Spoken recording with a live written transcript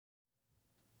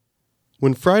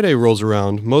When Friday rolls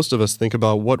around, most of us think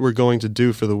about what we're going to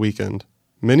do for the weekend.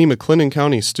 Many McLennan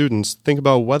County students think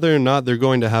about whether or not they're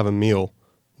going to have a meal.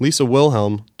 Lisa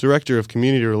Wilhelm, Director of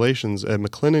Community Relations at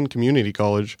McLennan Community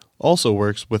College, also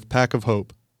works with Pack of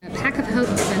Hope. Pack of Hope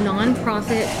is a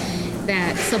nonprofit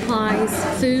that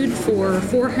supplies food for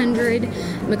 400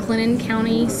 McLennan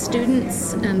County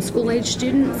students, school-age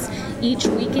students, each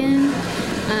weekend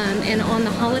and on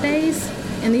the holidays.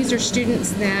 And these are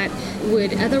students that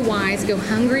would otherwise go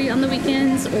hungry on the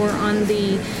weekends or on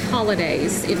the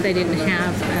holidays if they didn't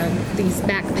have these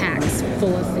backpacks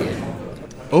full of food.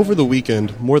 Over the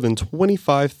weekend, more than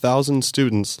 25,000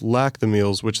 students lack the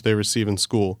meals which they receive in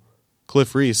school.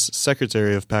 Cliff Reese,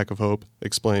 Secretary of Pack of Hope,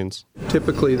 explains.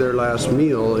 Typically their last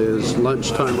meal is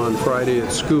lunchtime on Friday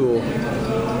at school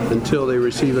until they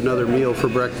receive another meal for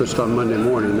breakfast on Monday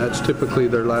morning. That's typically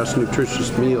their last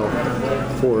nutritious meal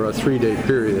for a 3-day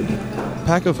period.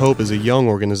 Pack of Hope is a young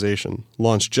organization,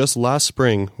 launched just last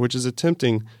spring, which is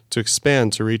attempting to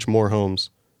expand to reach more homes.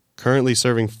 Currently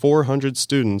serving 400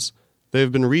 students, they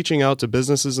have been reaching out to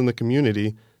businesses in the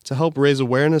community to help raise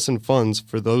awareness and funds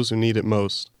for those who need it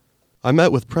most. I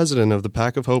met with President of the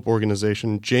Pack of Hope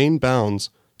organization, Jane Bounds,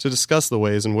 to discuss the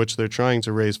ways in which they're trying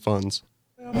to raise funds.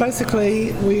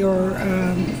 Basically, we are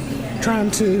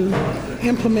trying to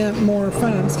implement more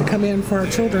funds to come in for our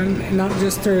children, not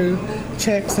just through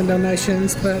checks and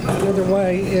donations, but the other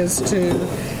way is to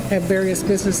have various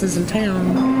businesses in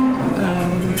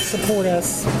town support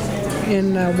us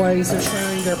in ways of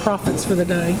sharing their profits for the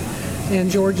day. And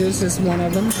George's is one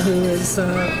of them, who is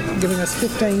giving us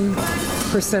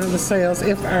 15% of the sales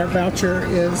if our voucher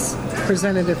is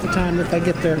presented at the time that they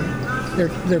get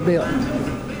their bill.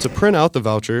 To print out the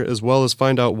voucher, as well as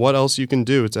find out what else you can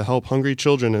do to help hungry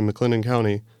children in McLennan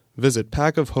County, visit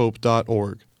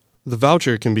packofhope.org. The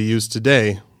voucher can be used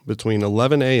today between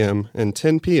 11 a.m. and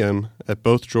 10 p.m. at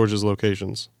both George's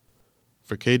locations.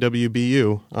 For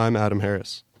KWBU, I'm Adam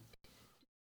Harris.